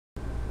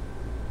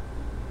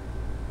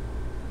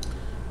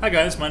Hi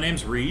guys, my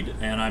name's Reed,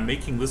 and I'm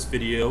making this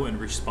video in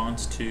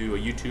response to a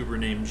YouTuber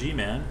named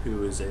G-Man,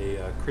 who is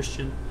a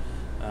Christian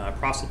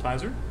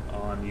proselytizer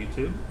on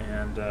YouTube,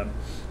 and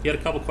he had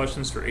a couple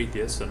questions for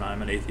atheists, and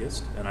I'm an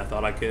atheist, and I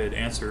thought I could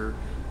answer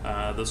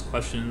those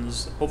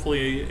questions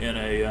hopefully in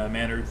a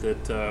manner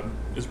that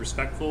is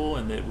respectful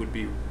and that would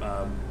be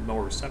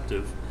more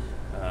receptive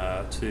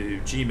to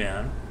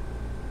G-Man,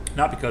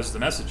 not because the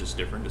message is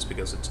different, just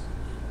because it's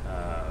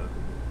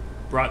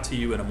brought to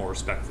you in a more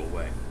respectful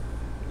way.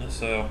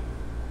 So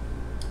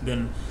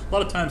then a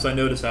lot of times I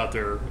notice out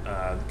there,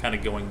 kind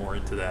of going more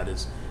into that,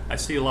 is I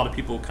see a lot of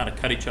people kind of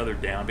cut each other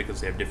down because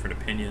they have different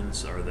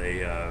opinions, or they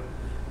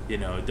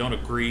don't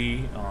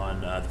agree on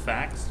the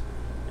facts.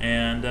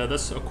 And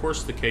that's of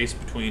course the case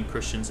between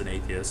Christians and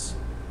atheists,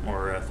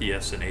 or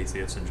theists and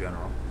atheists in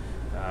general.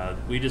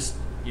 We just,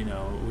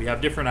 we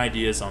have different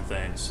ideas on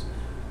things.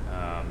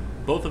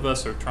 Both of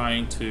us are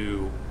trying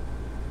to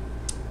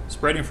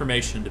spread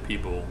information to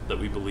people that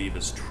we believe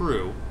is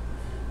true,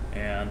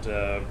 and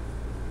that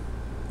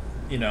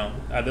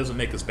doesn't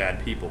make us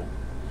bad people.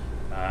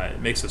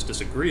 It makes us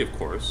disagree, of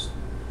course.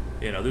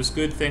 There's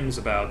good things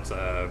about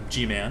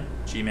G-Man.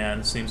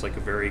 G-Man seems like a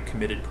very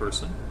committed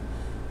person,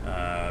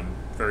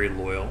 very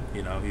loyal.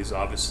 He's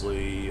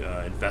obviously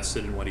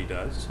invested in what he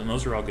does, and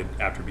those are all good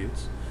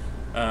attributes.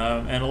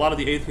 And a lot of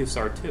the atheists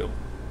are too.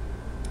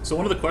 So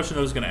one of the questions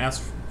I was going to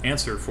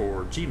answer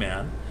for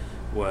G-Man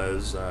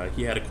was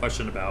he had a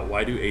question about,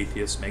 why do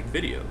atheists make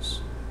videos?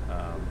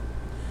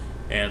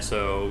 And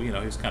so,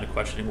 he's kind of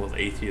questioning, well, if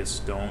atheists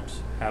don't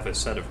have a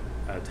set of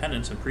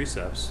tenets and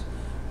precepts,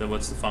 then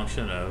what's the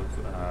function of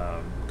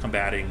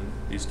combating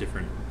these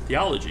different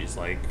theologies,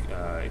 like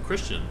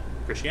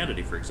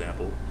Christianity, for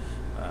example,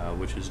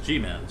 which is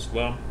G-Man's?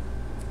 Well,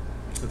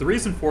 the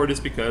reason for it is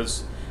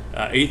because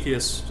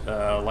atheists,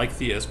 like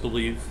theists,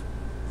 believe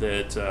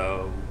that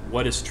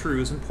what is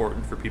true is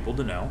important for people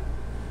to know,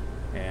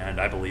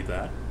 and I believe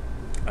that.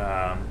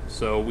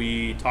 So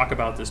we talk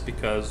about this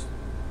because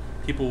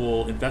people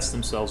will invest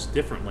themselves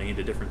differently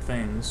into different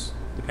things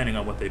depending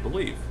on what they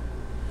believe.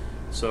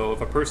 So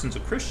if a person's a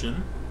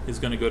Christian, he's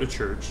going to go to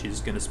church,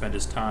 he's going to spend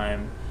his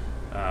time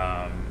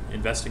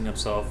investing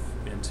himself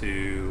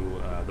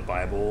into the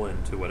Bible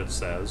and to what it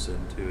says,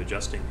 and to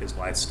adjusting his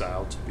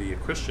lifestyle to be a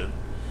Christian.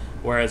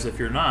 Whereas if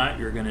you're not,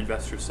 you're going to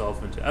invest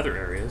yourself into other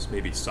areas,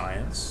 maybe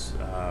science,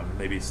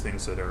 maybe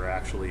things that are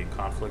actually in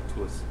conflict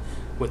with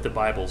what the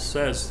Bible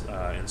says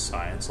in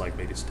science, like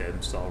maybe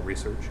stem cell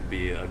research would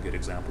be a good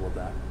example of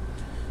that.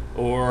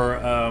 Or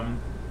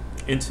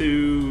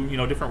into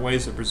different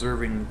ways of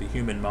preserving the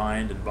human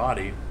mind and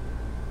body,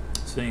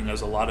 seeing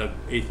as a lot of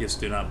atheists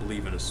do not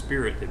believe in a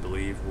spirit. They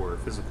believe we're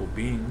physical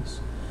beings,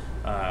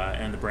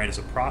 and the brain is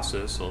a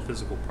process, so a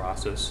physical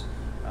process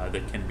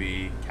that can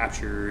be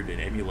captured and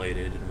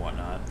emulated and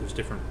whatnot. There's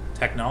different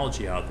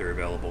technology out there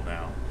available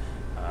now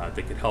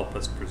that could help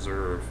us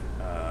preserve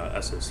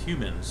us as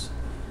humans.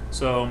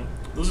 So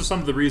those are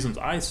some of the reasons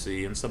I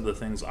see, and some of the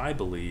things I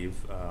believe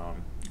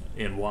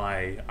in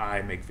why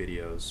I make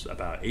videos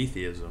about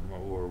atheism,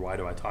 or why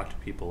do I talk to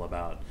people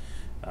about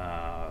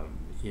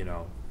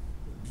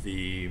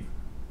the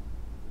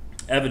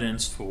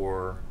evidence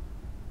for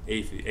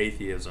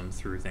atheism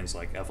through things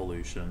like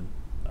evolution,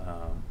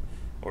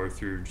 or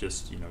through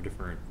just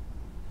different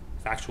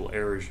factual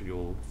errors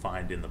you'll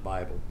find in the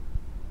Bible.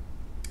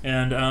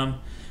 And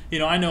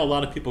I know a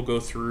lot of people go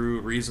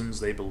through reasons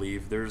they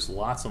believe. There's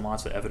lots and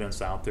lots of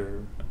evidence out there.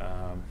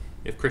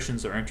 If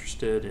Christians are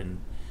interested in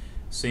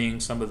seeing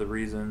some of the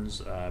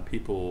reasons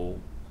people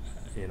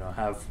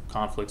have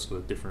conflicts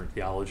with different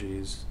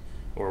theologies,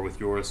 or with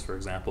yours, for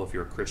example, if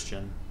you're a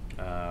Christian,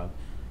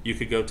 you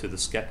could go to the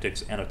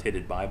Skeptic's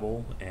Annotated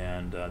Bible,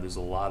 and there's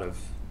a lot of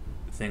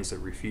things that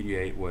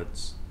repudiate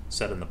what's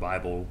said in the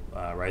Bible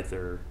right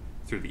there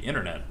through the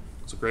internet.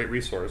 It's a great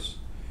resource,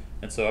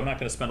 and so I'm not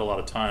going to spend a lot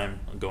of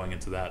time going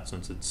into that,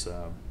 since it's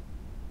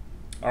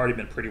already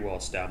been pretty well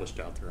established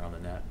out there on the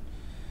net.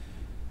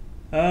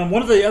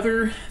 One of the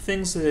other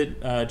things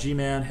that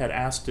G-Man had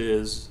asked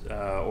is,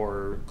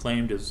 or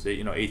claimed, is that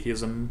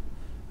atheism,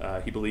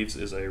 he believes,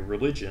 is a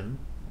religion,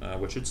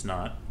 which it's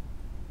not.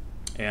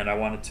 And I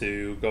wanted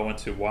to go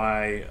into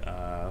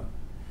why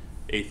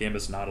atheism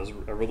is not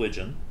a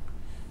religion.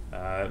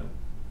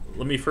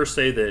 Let me first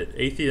say that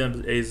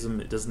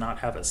atheism does not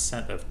have a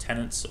set of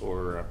tenets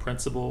or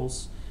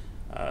principles,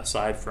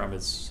 aside from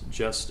it's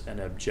just an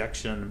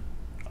objection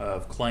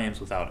of claims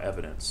without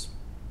evidence.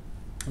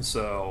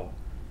 So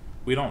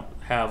we don't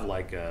have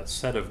like a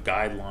set of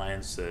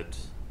guidelines that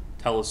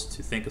tell us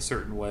to think a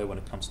certain way when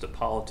it comes to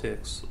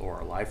politics or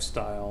our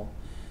lifestyle.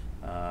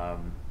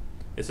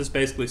 It's just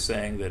basically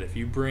saying that if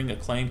you bring a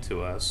claim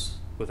to us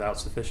without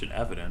sufficient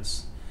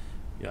evidence,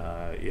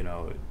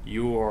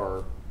 you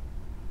are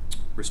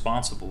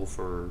responsible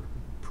for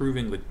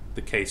proving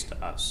the case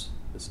to us.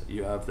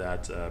 You have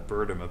that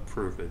burden of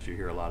proof, as you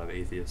hear a lot of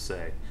atheists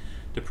say,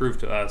 to prove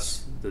to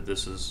us that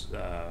this is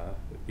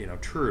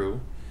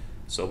true,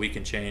 so we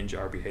can change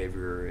our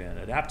behavior and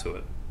adapt to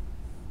it.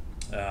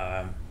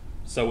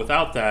 So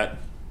without that,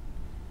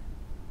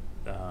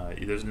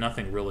 there's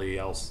nothing really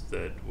else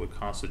that would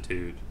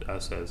constitute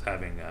us as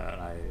having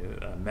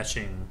a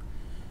meshing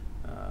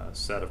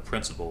set of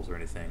principles or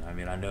anything. I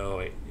mean, I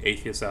know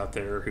atheists out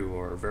there who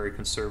are very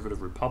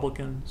conservative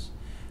Republicans.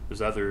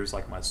 There's others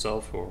like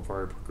myself who are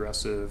very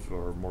progressive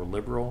or more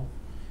liberal.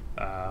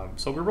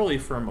 So we're really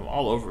from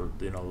all over,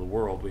 the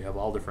world. We have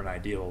all different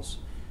ideals.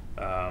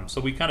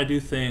 So we kind of do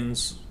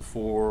things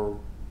for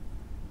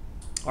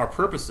our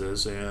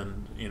purposes,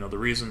 and the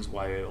reasons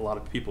why a lot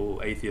of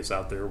people, atheists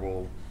out there,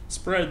 will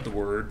spread the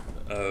word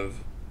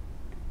of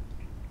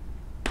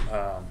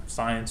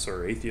science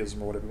or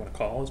atheism or whatever you want to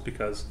call it, is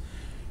because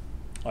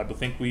I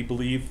think we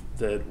believe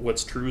that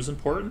what's true is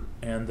important,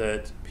 and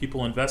that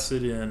people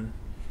invested in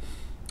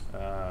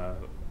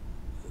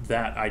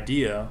that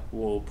idea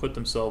will put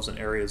themselves in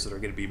areas that are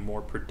going to be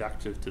more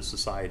productive to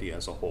society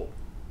as a whole.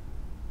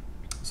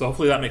 So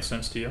hopefully that makes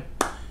sense to you.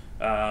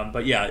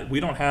 But yeah, we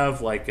don't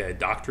have like a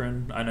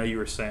doctrine. I know you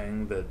were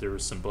saying that there were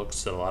some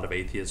books that a lot of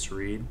atheists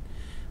read.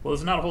 Well,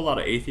 there's not a whole lot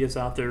of atheists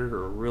out there who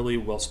are really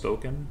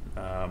well-spoken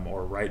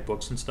or write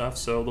books and stuff.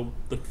 So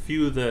the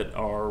few that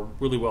are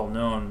really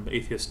well-known,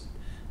 atheists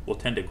will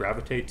tend to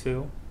gravitate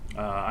to.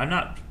 I'm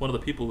not one of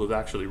the people who have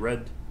actually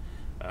read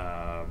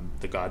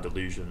The God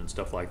Delusion and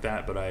stuff like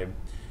that, but I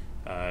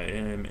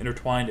am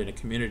intertwined in a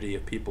community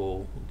of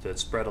people that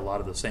spread a lot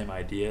of the same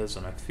ideas,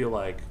 and I feel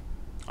like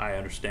I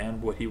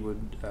understand what he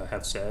would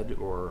have said,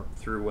 or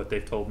through what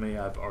they've told me,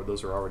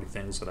 those are already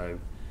things that I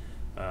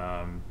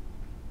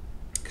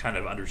kind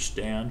of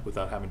understand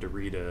without having to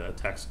read a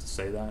text to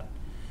say that.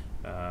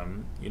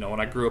 When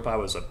I grew up, I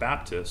was a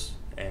Baptist,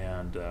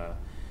 and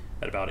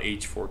at about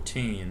age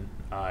 14,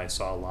 I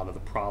saw a lot of the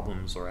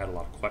problems, or I had a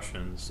lot of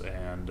questions,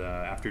 and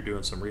after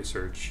doing some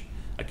research,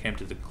 I came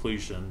to the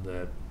conclusion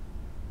that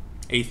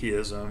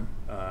atheism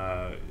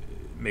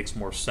makes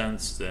more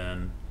sense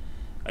than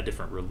a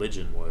different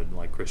religion would,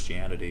 like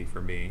Christianity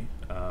for me.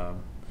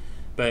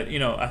 But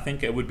I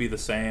think it would be the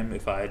same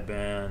if I had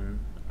been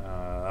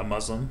a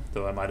Muslim,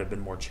 though I might have been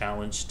more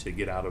challenged to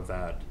get out of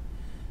that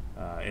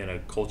in a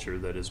culture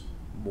that is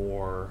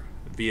more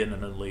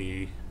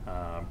vehemently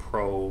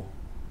pro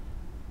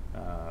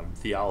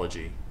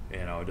theology.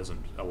 It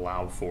doesn't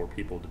allow for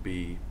people to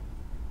be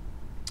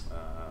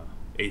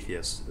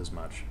atheists as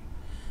much.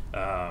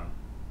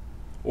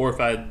 Or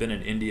if I had been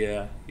in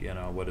India,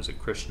 what is it,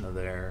 Krishna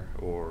there,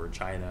 or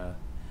China,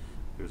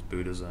 there's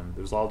Buddhism,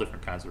 there's all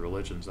different kinds of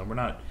religions, and we're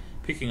not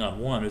picking on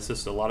one. It's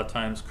just a lot of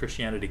times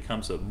Christianity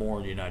comes up more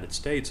in the United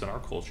States in our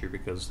culture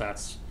because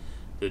that's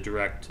the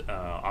direct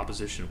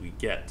opposition we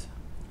get.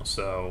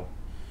 So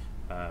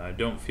I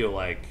don't feel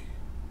like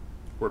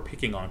we're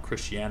picking on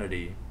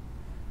Christianity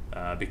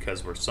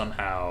because we're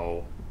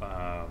somehow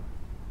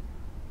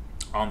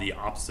on the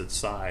opposite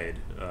side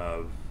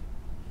of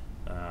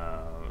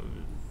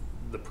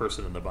the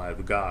person in the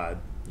Bible, God.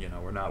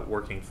 We're not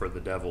working for the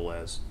devil,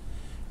 as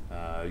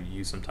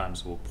you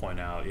sometimes will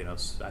point out.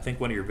 I think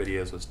one of your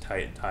videos was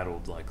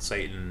titled like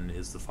 "Satan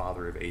is the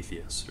father of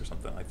atheists" or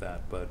something like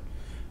that. But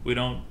we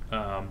don't,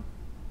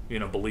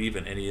 believe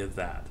in any of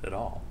that at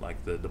all.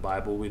 Like the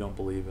Bible, we don't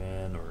believe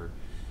in, or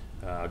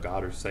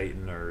God or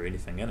Satan or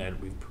anything in it.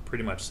 We've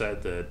pretty much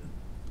said that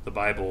the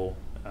Bible,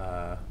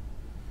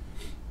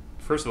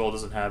 first of all,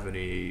 doesn't have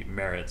any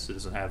merits. It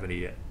doesn't have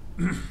any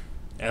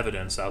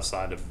evidence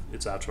outside of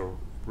its actual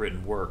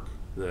written work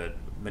that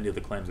many of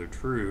the claims are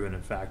true. And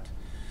in fact,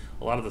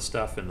 a lot of the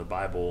stuff in the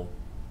Bible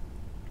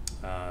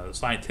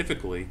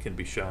scientifically can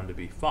be shown to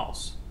be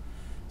false.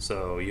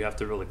 So you have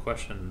to really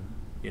question,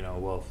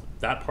 well, if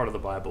that part of the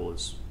Bible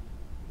is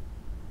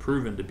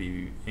proven to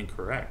be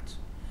incorrect,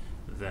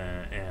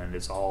 then, and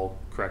it's all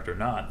correct or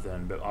not,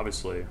 then but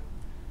obviously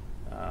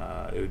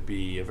it would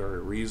be a very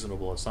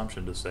reasonable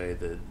assumption to say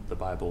that the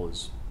Bible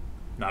is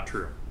not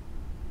true.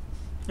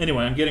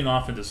 Anyway, I'm getting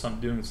off into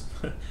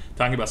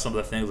talking about some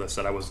of the things I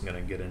said I wasn't going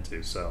to get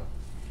into, so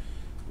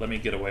let me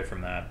get away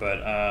from that. But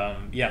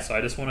so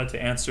I just wanted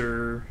to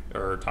answer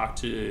or talk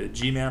to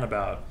G-Man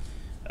about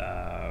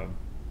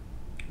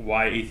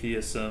why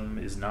atheism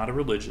is not a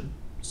religion.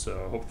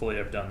 So hopefully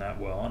I've done that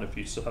well. And if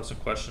you still have some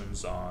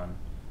questions on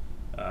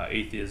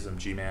atheism,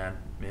 G-Man,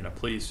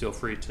 please feel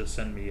free to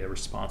send me a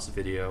response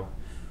video,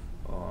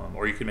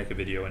 or you can make a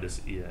video and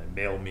just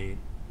mail me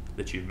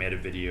that you've made a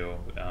video,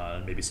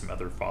 and maybe some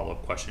other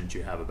follow-up questions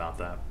you have about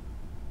that.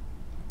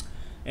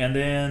 And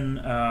then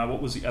what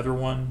was the other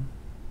one?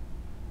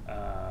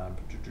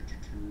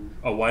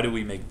 Why do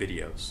we make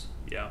videos?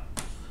 Yeah.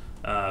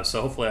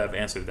 So hopefully I've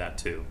answered that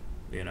too.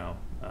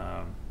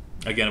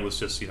 Again, it was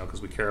just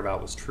because we care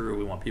about what's true.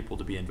 We want people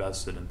to be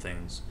invested in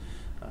things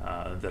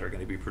that are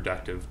going to be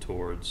productive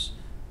towards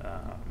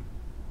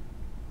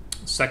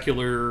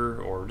secular,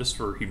 or just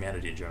for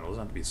humanity in general. It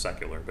doesn't have to be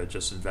secular, but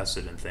just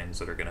invested in things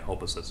that are going to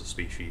help us as a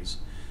species,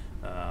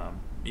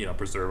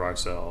 preserve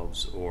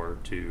ourselves, or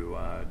to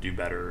do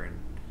better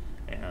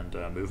and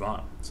move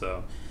on.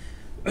 So,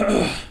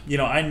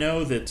 I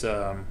know that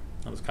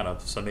I was kind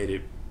of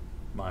summated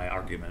my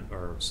argument,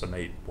 or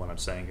summate what I'm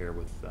saying here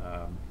with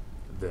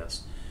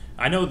this.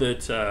 I know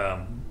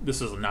that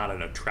this is not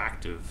an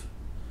attractive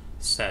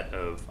set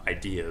of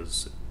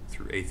ideas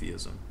through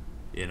atheism.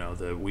 You know,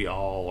 that we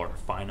all are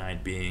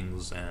finite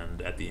beings,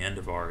 and at the end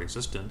of our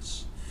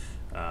existence,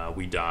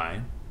 we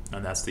die,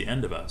 and that's the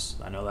end of us.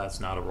 I know that's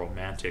not a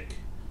romantic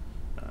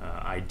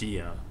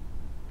idea,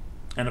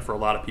 and for a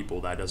lot of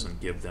people that doesn't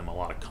give them a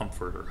lot of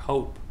comfort or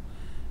hope.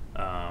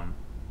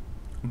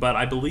 But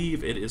I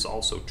believe it is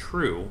also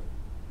true,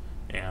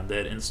 and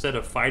that instead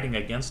of fighting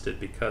against it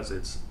because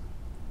it's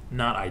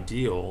not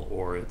ideal,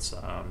 or it's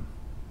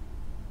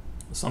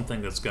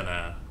something that's going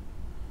to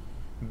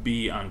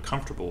be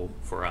uncomfortable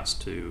for us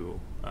to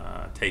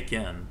take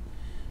in,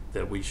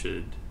 that we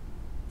should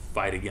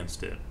fight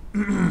against it.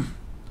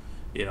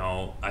 You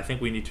know, I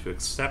think we need to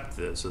accept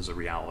this as a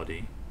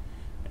reality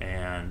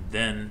and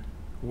then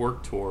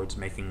work towards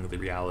making the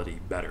reality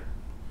better,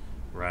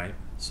 right?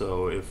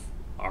 So if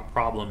our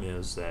problem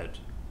is that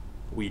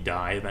we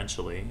die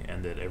eventually,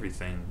 and that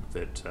everything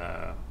that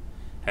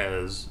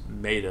has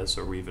made us,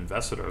 or we've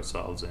invested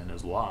ourselves in,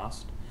 is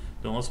lost,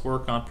 then let's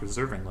work on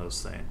preserving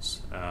those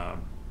things.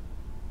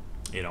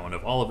 You know, and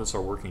if all of us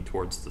are working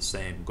towards the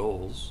same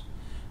goals,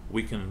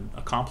 we can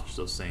accomplish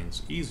those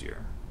things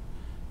easier.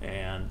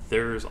 And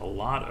there's a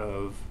lot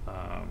of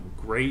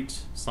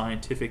great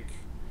scientific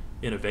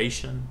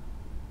innovation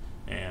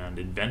and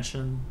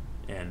invention,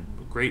 and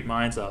great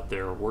minds out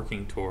there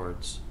working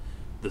towards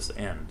this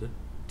end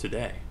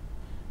today.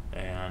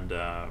 And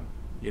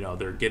you know,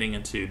 they're getting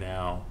into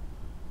now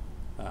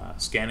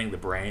scanning the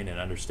brain and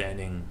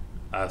understanding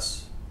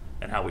us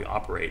and how we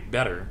operate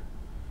better,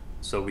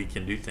 so we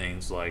can do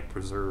things like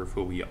preserve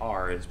who we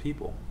are as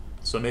people.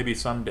 So maybe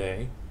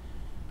someday,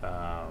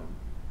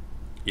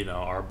 you know,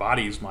 our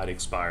bodies might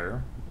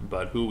expire,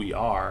 but who we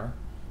are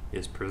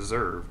is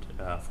preserved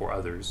for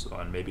others,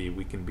 and maybe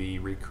we can be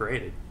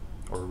recreated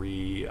or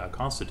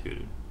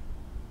reconstituted.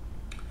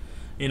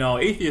 You know,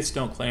 atheists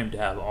don't claim to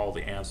have all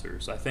the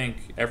answers. I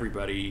think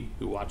everybody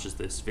who watches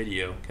this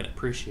video can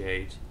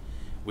appreciate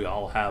we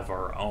all have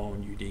our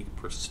own unique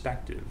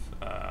perspective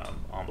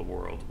on the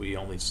world. We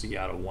only see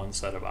out of one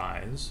set of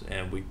eyes,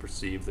 and we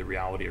perceive the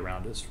reality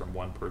around us from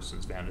one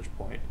person's vantage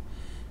point.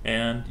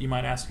 And you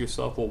might ask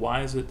yourself, well,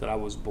 why is it that I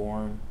was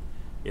born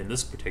in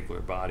this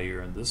particular body,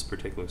 or in this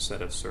particular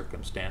set of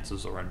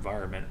circumstances or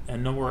environment,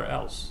 and nowhere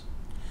else?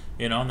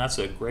 You know, and that's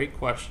a great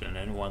question,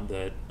 and one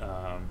that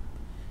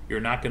you're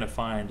not going to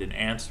find an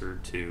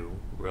answer to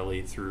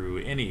really through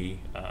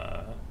any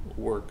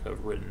work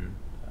of written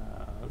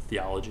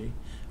theology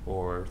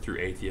or through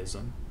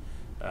atheism.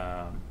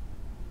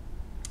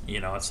 You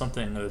know, it's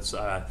something that's,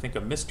 I think,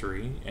 a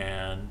mystery,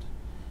 and,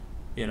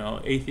 you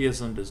know,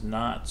 atheism does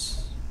not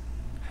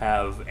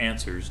have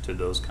answers to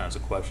those kinds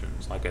of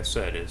questions. Like I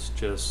said, it's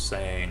just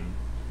saying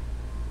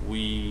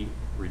we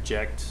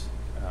reject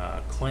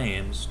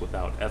claims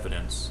without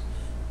evidence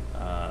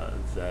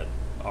that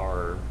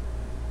are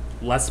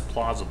less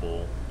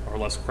plausible or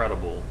less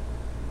credible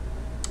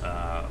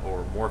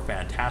or more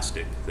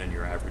fantastic than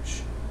your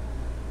average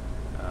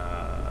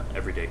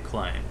everyday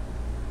claim.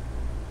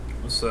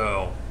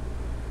 So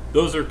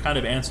those are kind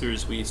of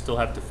answers we still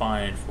have to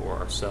find for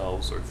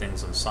ourselves, or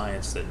things in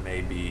science that may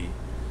be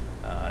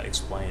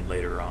explained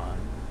later on.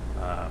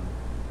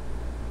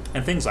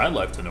 And things I'd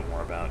like to know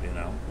more about, you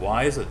know.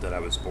 Why is it that I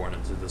was born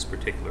into this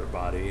particular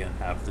body and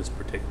have this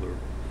particular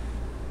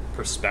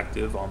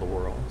perspective on the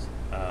world,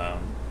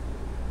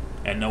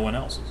 and no one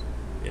else's?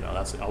 You know,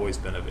 that's always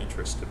been of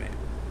interest to me.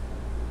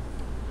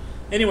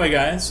 Anyway,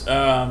 guys,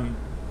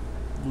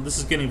 this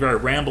is getting very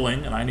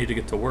rambling, and I need to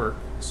get to work,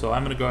 so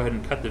I'm going to go ahead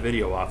and cut the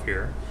video off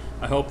here.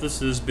 I hope this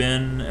has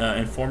been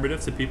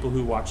informative to people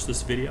who watch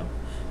this video,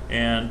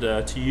 and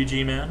to you,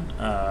 G-Man,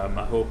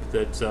 I hope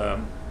that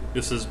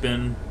this has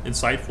been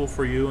insightful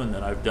for you, and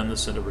that I've done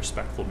this in a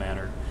respectful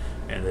manner,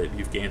 and that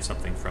you've gained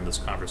something from this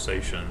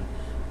conversation,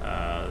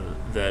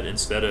 that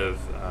instead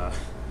of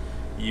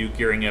you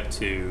gearing up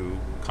to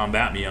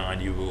combat me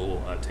on, you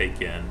will take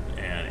in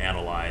and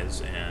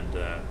analyze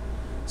and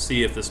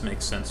see if this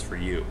makes sense for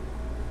you.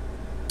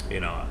 You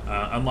know,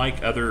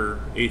 unlike other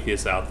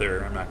atheists out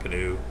there, I'm not going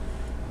to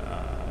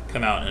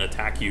come out and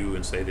attack you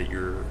and say that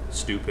you're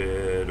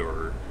stupid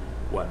or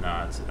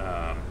whatnot.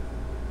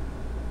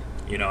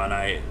 You know, and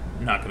I'm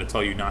not going to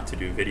tell you not to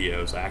do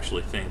videos. I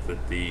actually think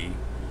that the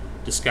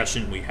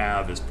discussion we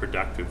have is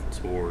productive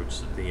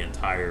towards the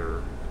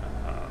entire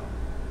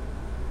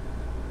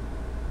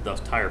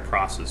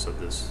process of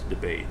this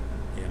debate.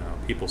 You know,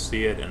 people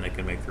see it and they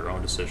can make their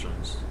own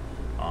decisions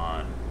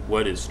on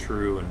what is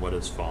true and what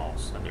is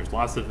false. And there's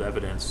lots of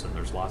evidence, and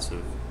there's lots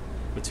of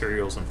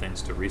materials and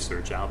things to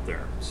research out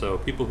there. So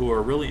people who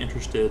are really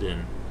interested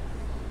in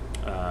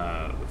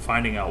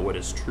finding out what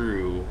is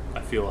true,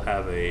 I feel,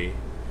 have a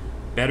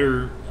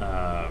better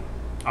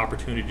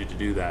opportunity to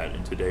do that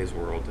in today's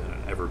world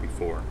than ever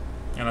before.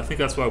 And I think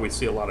that's why we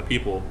see a lot of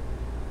people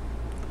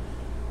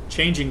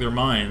changing their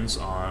minds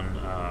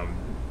on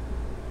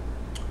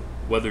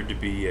whether to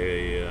be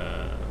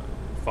a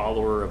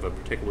follower of a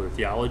particular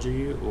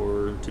theology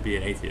or to be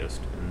an atheist.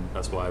 And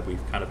that's why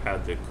we've kind of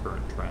had the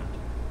current trend,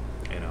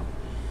 you know.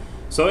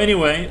 So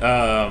anyway,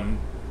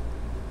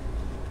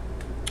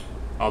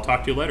 I'll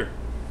talk to you later.